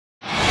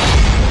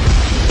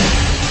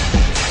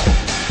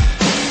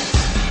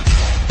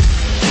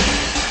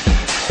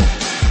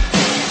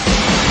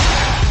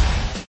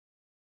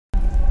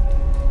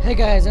Hey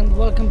guys, and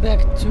welcome back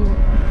to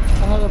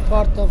another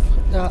part of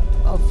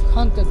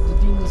Hunted the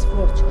Demon's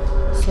Forge.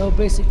 So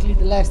basically,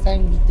 the last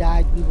time we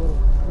died, we were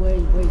way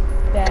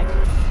back.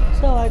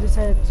 So I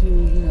decided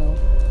to,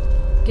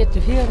 get to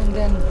here and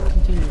then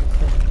continue.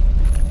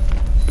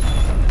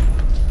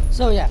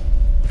 So yeah,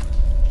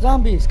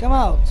 zombies, come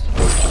out!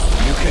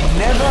 You can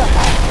never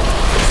have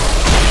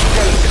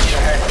skeletons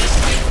ahead.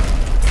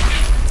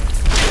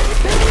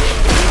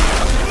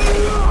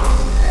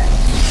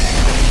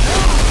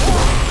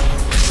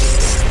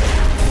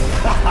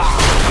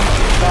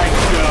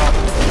 Thanks, girl.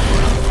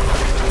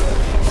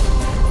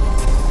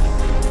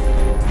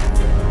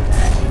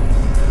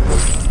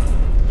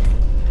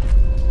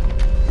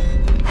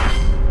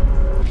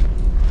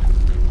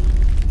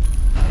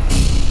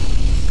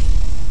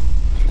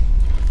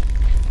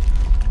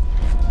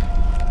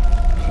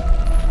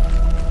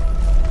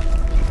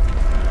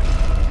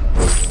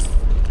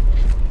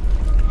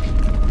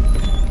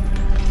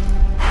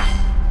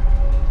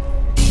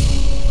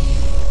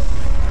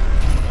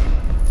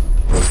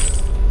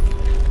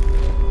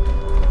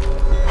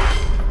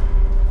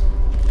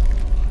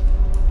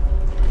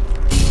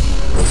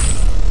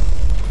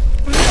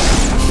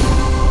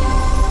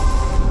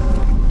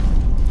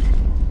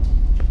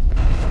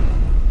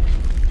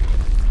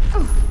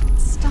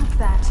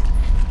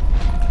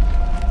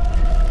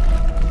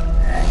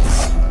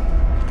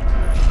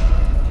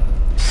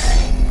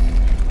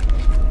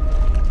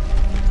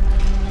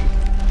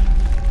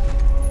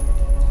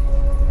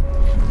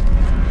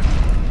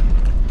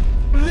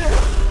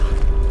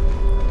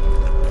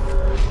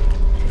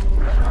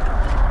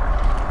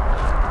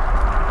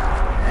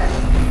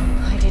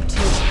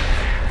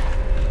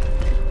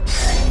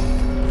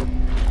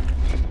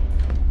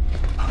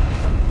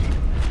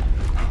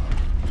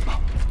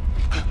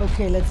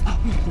 Okay, let's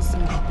defeat this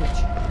son of a bitch.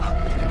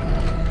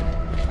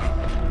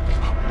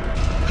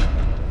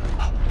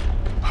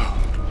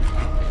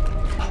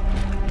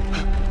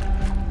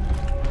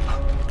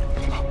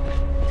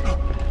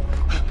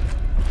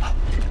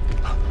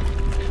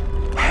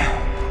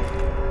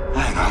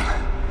 Hang on.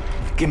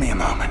 Give me a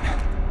moment.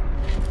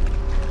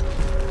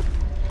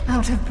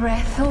 Out of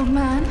breath, old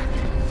man?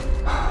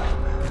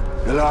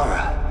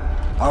 Elara,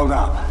 hold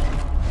up.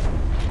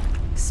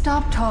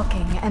 Stop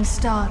talking and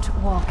start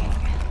walking.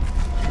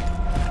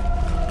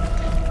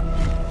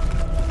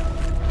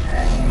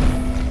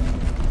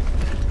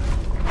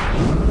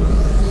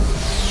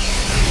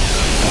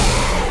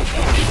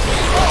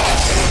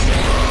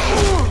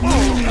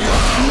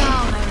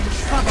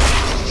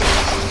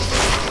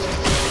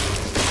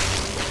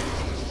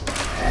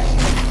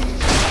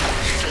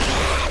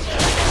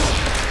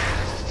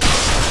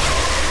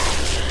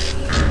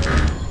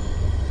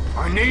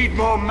 I need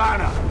more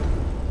mana.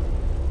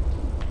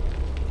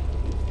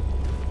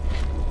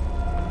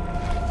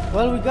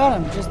 Well, we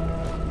got him. Just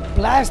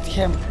blast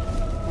him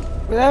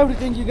with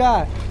everything you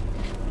got.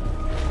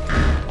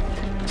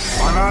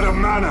 I'm out of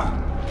mana.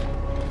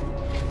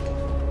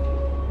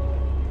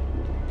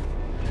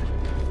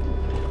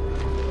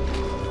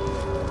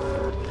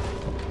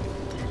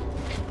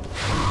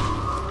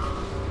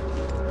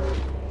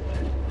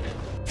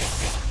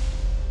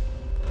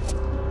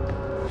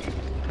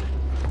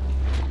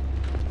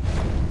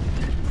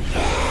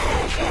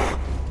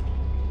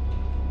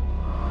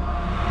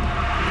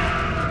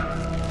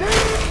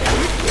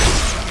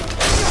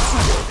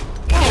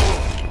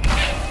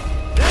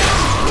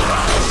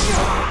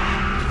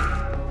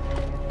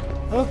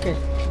 Okay,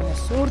 my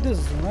sword is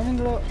running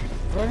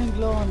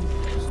low on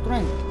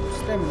strength,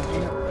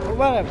 stamina, or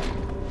whatever.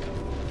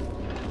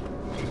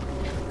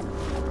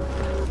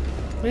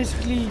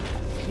 Basically,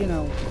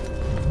 no.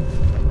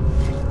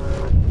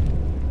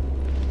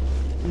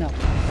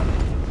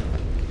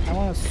 I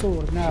want a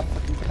sword, not a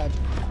fucking cut.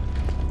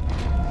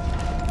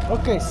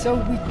 Okay, so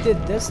we did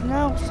this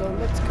now, so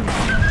let's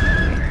continue.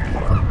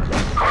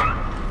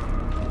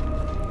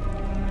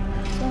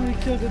 Somebody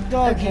killed the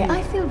dog. Okay,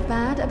 I feel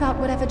bad about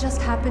whatever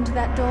just happened to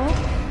that door,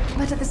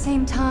 but at the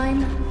same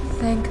time,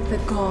 thank the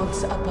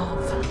gods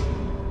above.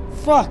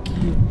 Fuck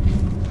you.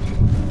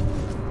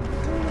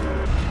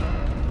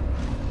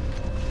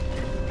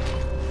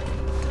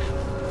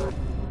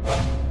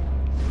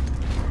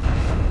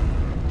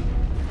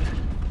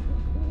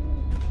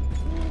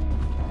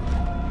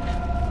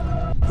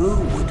 Who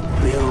would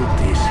build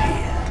this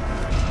here?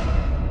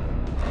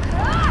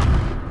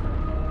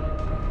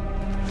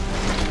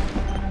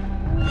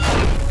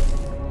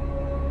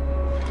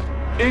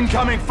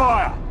 Incoming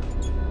fire!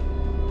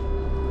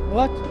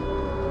 What?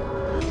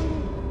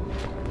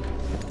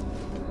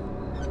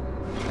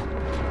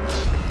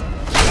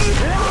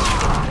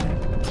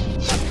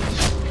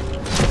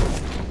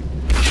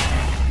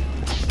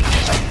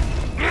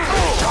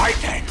 Right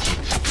then.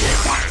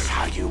 That's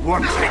how you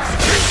want it.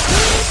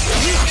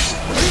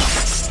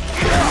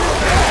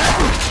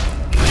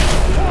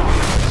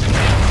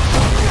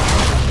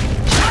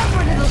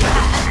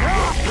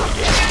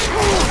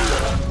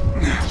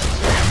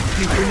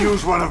 You can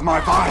use one of my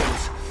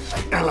vials,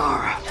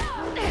 Elara.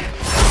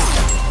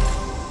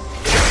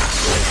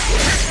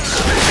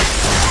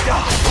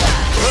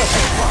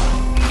 Perfect one.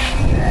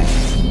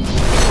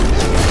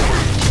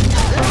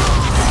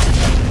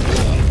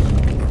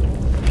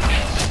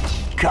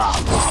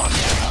 Come on,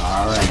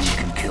 Tara, you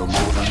can kill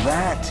more than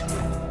that.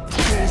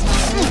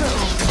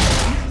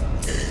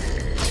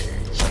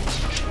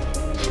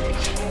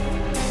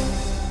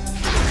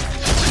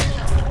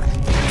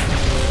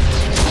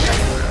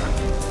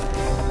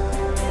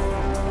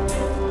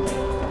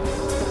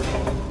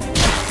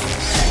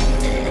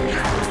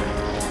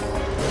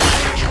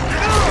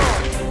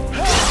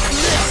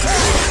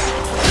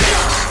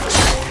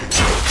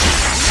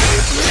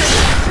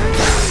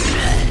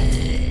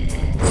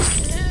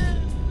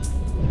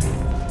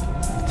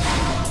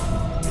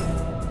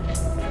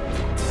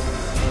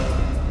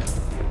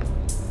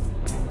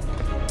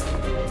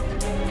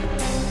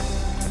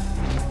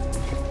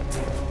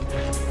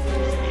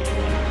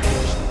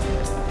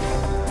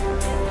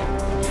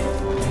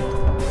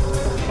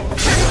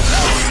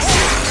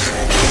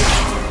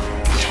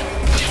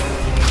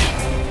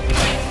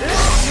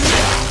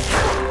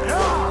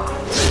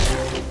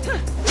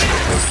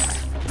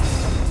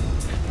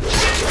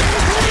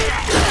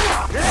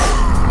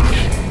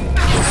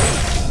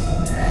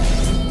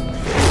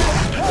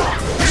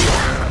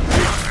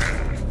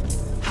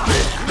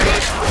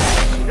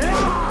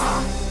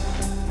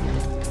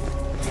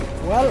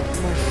 Well,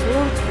 my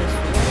sword is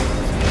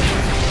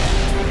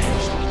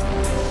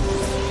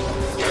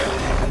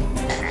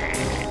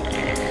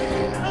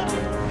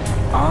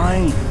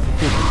I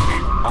think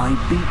I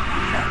beat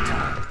you that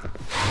time.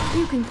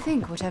 You can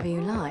think whatever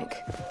you like.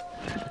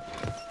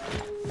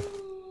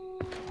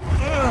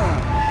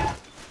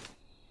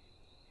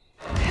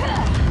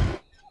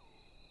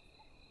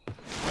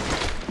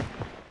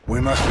 We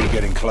must be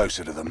getting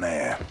closer to the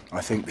mayor.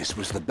 I think this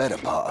was the better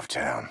part of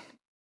town.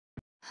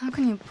 How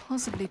can you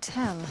possibly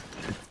tell?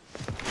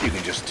 You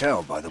can just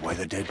tell by the way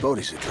the dead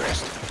bodies are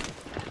dressed.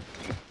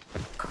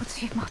 God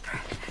save Mother.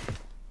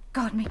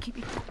 God may keep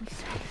me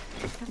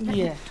safe. Don't let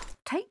Yeah. me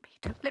take me.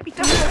 Don't let me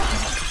die.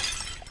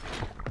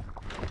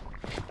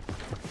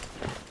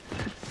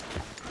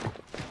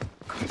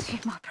 God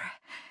save Mother.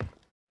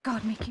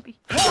 God may keep me.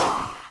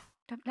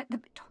 Don't let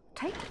them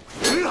take me.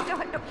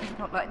 Don't,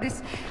 not like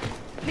this.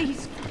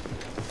 Please.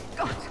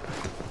 God.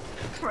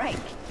 Pray.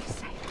 Keep me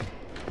safe.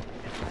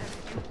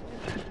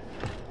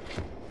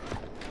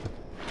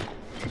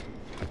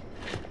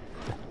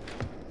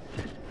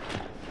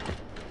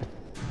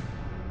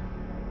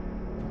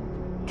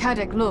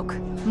 Caddick, look.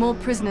 More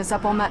prisoners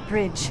up on that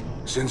bridge.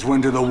 Since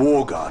when do the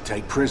War Guard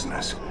take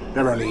prisoners?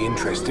 They're only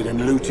interested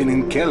in looting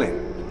and killing.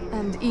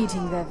 And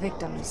eating their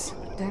victims.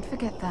 Don't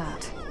forget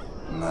that.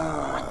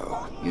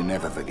 No, you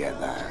never forget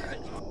that.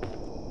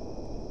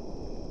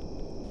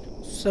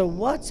 So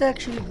what's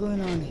actually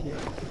going on here?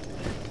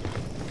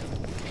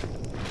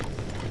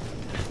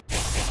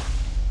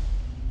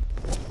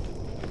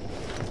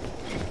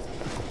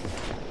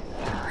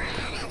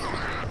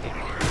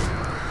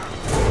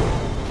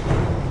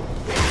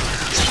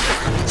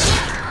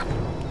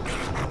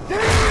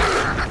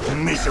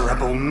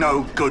 Miserable,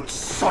 no-good,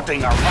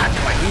 sodding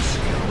rattlings!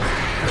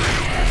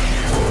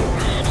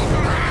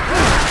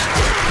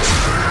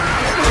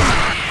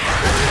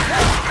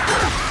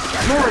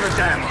 More of the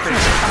damn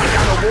things coming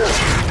down the wall!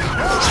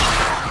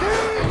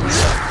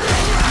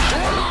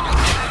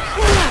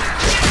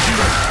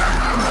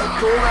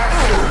 Call that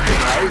stupid,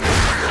 eh?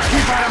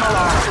 Keep at him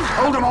alive!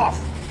 Hold him off!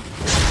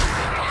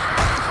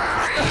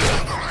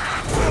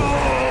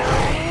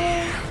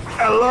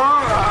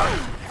 Alora!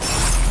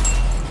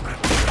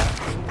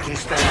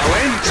 Is there no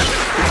end?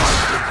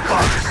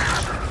 Bugs!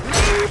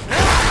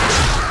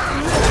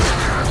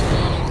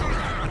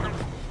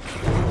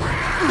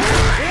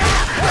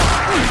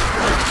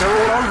 They're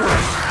all over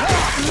us!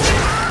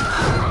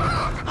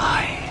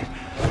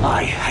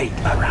 I hate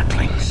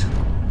Arachlings.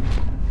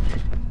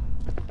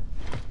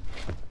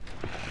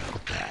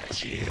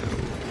 That's you.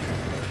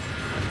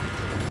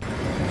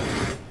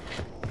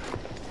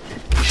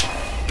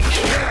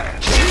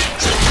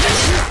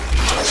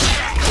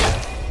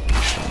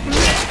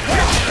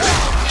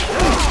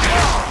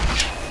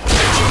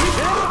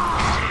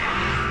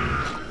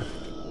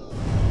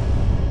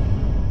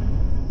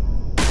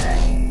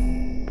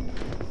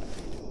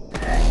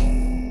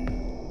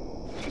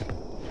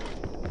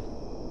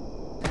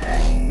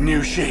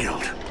 New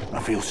shield.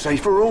 I feel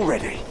safer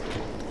already.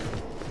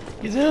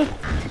 You do?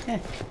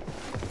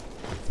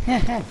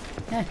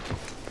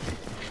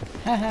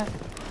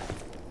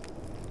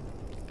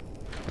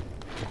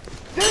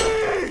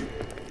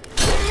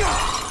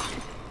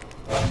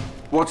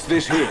 What's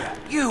this here?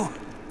 You!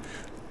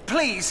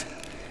 Please!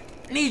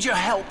 Need your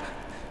help.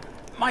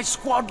 My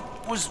squad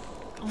was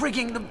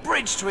rigging the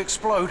bridge to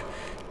explode.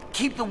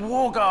 Keep the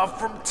War Guard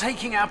from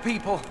taking our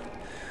people.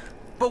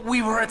 But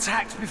we were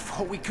attacked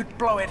before we could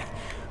blow it.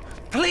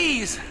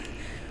 Please!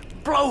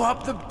 Blow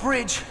up the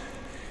bridge.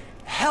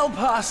 Help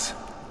us!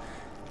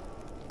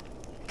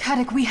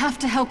 Caddick, we have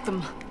to help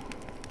them.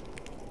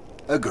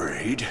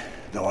 Agreed.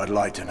 Though I'd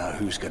like to know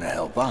who's gonna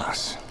help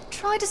us.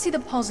 Try to see the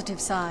positive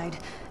side.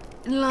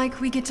 Like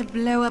we get to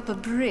blow up a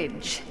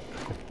bridge.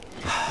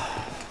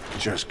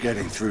 Just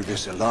getting through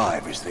this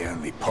alive is the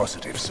only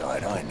positive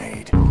side I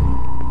need.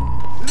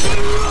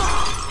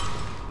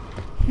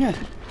 Yeah,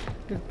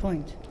 good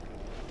point.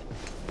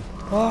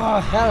 Oh,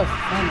 health,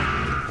 funny.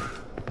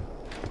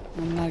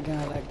 I'm not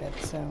gonna like that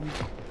sound.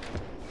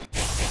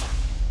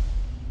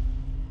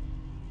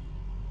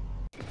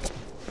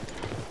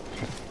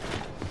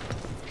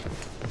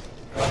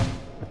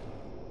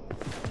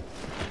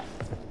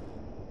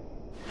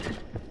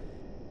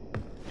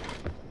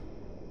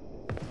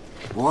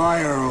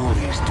 Why are all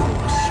these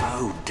doors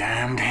so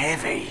damned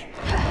heavy?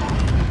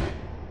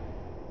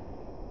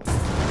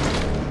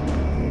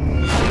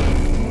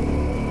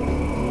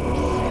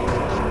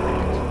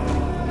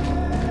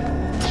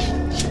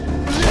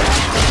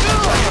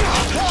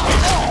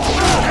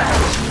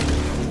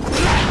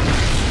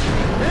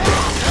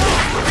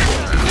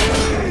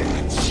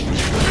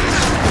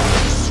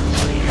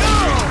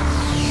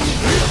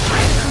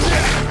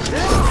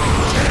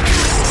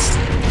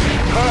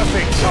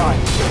 Perfect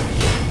time.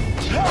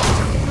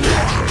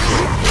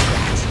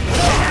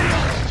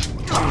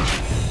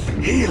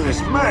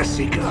 Healer's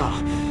mercy,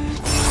 girl.